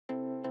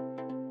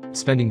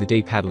Spending the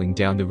day paddling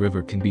down the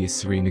river can be a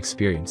serene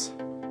experience.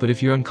 But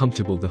if you're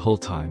uncomfortable the whole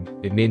time,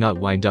 it may not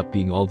wind up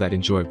being all that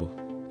enjoyable.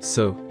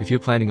 So, if you're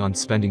planning on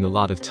spending a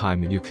lot of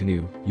time in your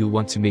canoe, you'll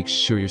want to make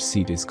sure your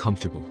seat is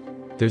comfortable.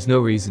 There's no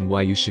reason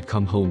why you should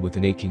come home with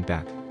an aching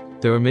back.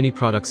 There are many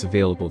products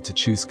available to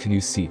choose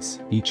canoe seats,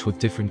 each with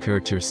different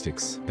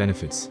characteristics,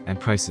 benefits, and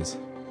prices.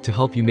 To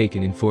help you make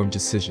an informed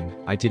decision,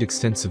 I did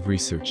extensive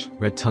research,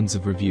 read tons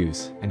of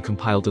reviews, and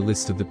compiled a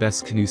list of the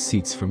best canoe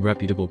seats from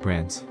reputable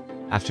brands.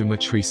 After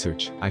much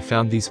research, I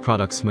found these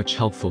products much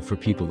helpful for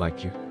people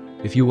like you.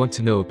 If you want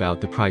to know about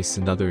the price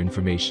and other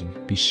information,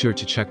 be sure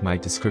to check my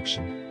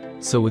description.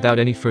 So without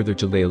any further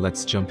delay,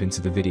 let's jump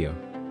into the video.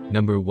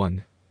 Number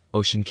 1.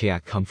 Ocean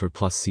Kayak Comfort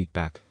Plus Seat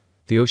Back.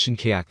 The Ocean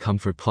Kayak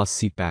Comfort Plus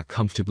Seat Back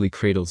comfortably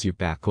cradles your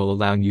back while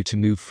allowing you to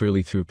move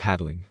freely through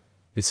paddling.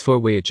 Its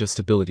 4-way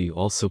adjustability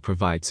also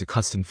provides a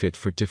custom fit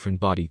for different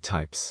body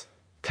types.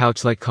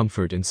 Couch-like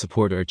comfort and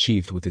support are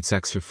achieved with its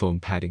extra foam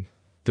padding.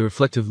 The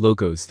reflective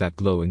logos that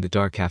glow in the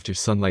dark after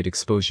sunlight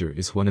exposure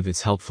is one of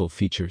its helpful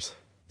features.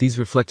 These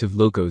reflective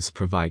logos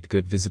provide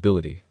good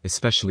visibility,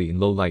 especially in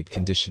low light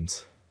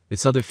conditions.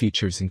 Its other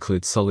features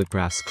include solid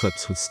brass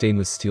clips with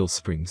stainless steel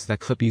springs that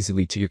clip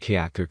easily to your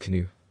kayak or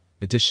canoe.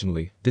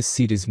 Additionally, this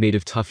seat is made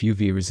of tough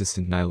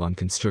UV-resistant nylon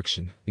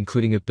construction,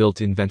 including a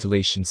built-in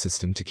ventilation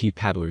system to keep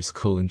paddlers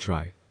cool and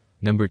dry.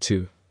 Number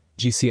 2.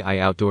 GCI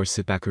Outdoor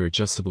Sitbacker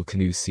Adjustable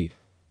Canoe Seat.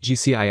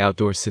 GCI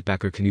Outdoor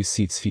Sitbacker canoe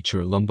seats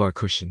feature a lumbar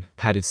cushion,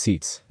 padded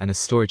seats, and a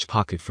storage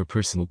pocket for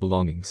personal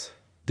belongings.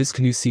 This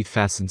canoe seat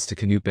fastens to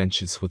canoe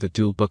benches with a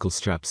dual buckle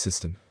strap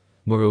system.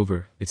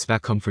 Moreover, its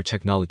back comfort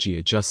technology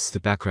adjusts the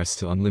backrest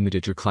to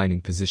unlimited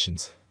reclining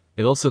positions.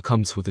 It also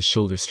comes with a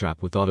shoulder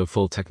strap with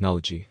auto-fold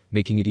technology,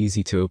 making it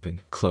easy to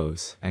open,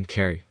 close, and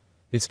carry.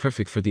 It's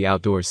perfect for the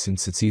outdoors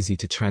since it's easy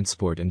to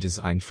transport and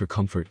designed for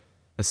comfort.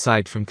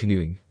 Aside from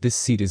canoeing, this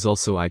seat is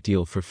also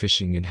ideal for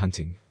fishing and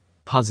hunting.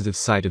 Positive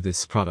side of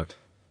this product: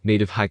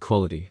 made of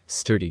high-quality,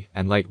 sturdy,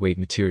 and lightweight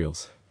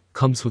materials.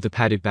 Comes with a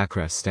padded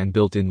backrest and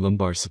built-in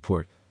lumbar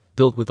support.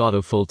 Built with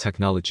auto-fold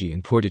technology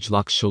and portage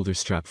lock shoulder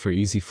strap for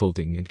easy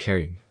folding and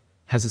carrying.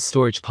 Has a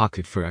storage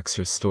pocket for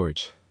extra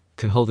storage.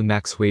 Can hold a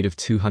max weight of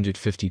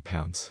 250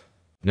 pounds.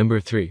 Number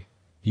 3.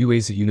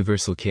 Uaza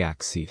Universal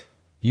Kayak Seat.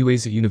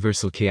 Uaza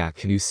Universal Kayak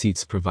Canoe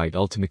Seats provide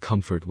ultimate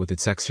comfort with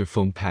its extra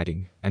foam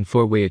padding and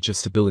 4-way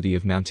adjustability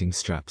of mounting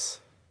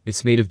straps.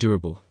 It's made of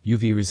durable,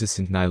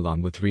 UV-resistant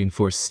nylon with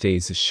reinforced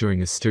stays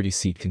assuring a sturdy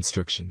seat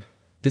construction.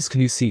 This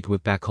canoe seat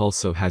with back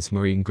also has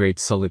marine-grade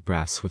solid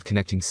brass with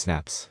connecting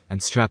snaps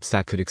and straps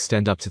that could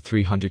extend up to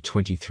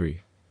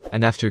 323.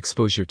 And after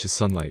exposure to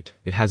sunlight,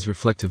 it has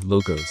reflective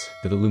logos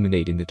that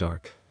illuminate in the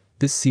dark.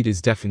 This seat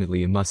is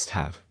definitely a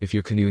must-have if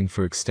you're canoeing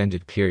for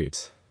extended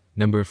periods.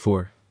 Number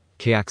 4.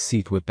 Kayak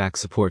Seat with Back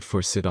Support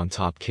for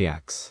Sit-on-Top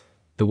Kayaks.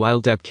 The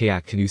Wild Ebb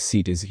Kayak Canoe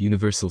Seat is a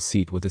universal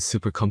seat with a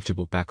super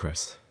comfortable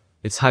backrest.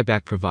 Its high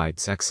back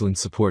provides excellent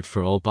support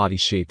for all body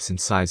shapes and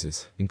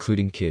sizes,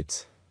 including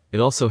kids. It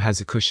also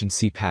has a cushioned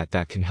seat pad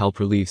that can help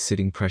relieve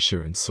sitting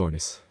pressure and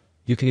soreness.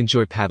 You can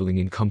enjoy paddling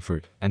in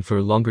comfort and for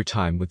a longer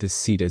time with this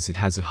seat as it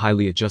has a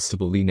highly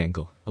adjustable lean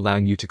angle,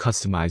 allowing you to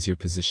customize your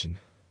position.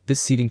 This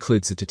seat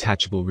includes a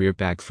detachable rear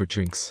bag for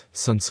drinks,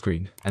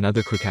 sunscreen, and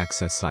other quick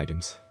access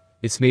items.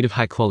 It's made of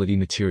high-quality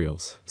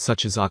materials,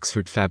 such as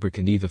Oxford fabric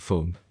and EVA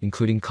foam,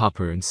 including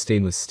copper and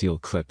stainless steel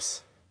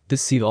clips.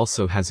 This seat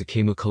also has a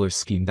camo color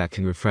scheme that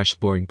can refresh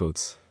boring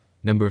boats.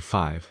 Number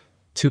 5.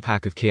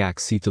 2-pack of Kayak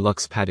Seat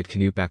Deluxe Padded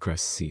Canoe Backrest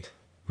Seat.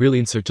 Real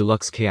Insert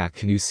Deluxe Kayak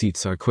Canoe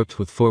Seats are equipped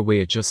with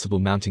 4-way adjustable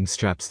mounting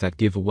straps that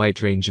give a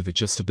wide range of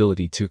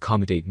adjustability to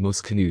accommodate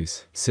most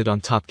canoes,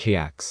 sit-on-top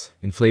kayaks,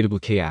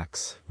 inflatable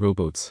kayaks,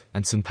 rowboats,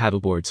 and some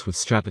paddleboards with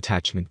strap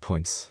attachment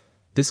points.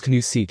 This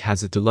canoe seat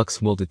has a deluxe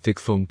molded thick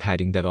foam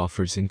padding that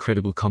offers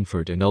incredible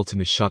comfort and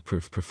ultimate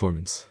shockproof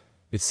performance.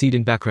 Its seat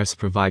and backrest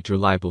provide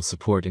reliable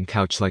support and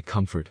couch-like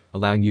comfort,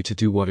 allowing you to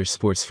do water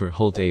sports for a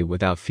whole day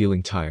without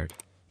feeling tired.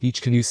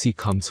 Each canoe seat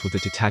comes with a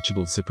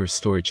detachable zipper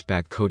storage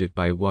bag coated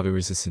by a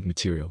water-resistant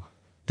material.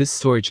 This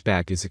storage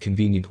bag is a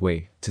convenient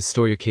way to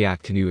store your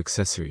kayak canoe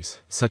accessories,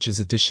 such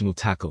as additional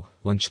tackle,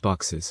 lunch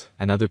boxes,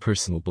 and other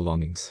personal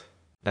belongings.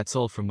 That's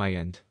all from my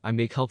end. I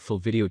make helpful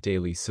video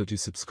daily, so do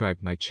subscribe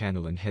my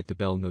channel and hit the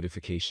bell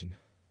notification.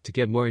 To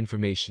get more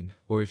information,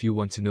 or if you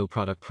want to know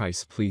product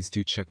price, please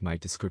do check my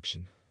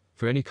description.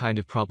 For any kind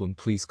of problem,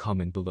 please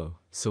comment below,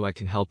 so I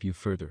can help you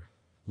further.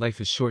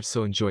 Life is short,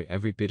 so enjoy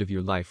every bit of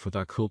your life with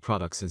our cool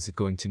products, as it's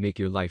going to make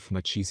your life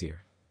much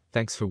easier.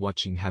 Thanks for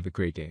watching, have a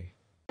great day.